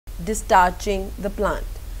Distarching the plant.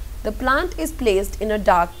 The plant is placed in a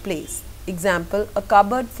dark place, example, a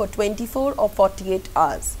cupboard for 24 or 48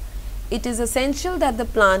 hours. It is essential that the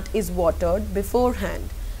plant is watered beforehand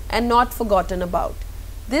and not forgotten about.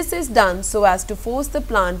 This is done so as to force the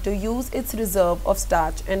plant to use its reserve of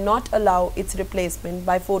starch and not allow its replacement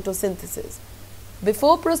by photosynthesis.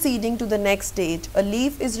 Before proceeding to the next stage, a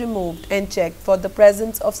leaf is removed and checked for the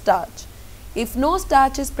presence of starch. If no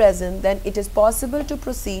starch is present, then it is possible to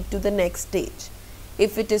proceed to the next stage.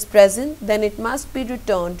 If it is present, then it must be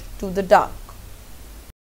returned to the dark.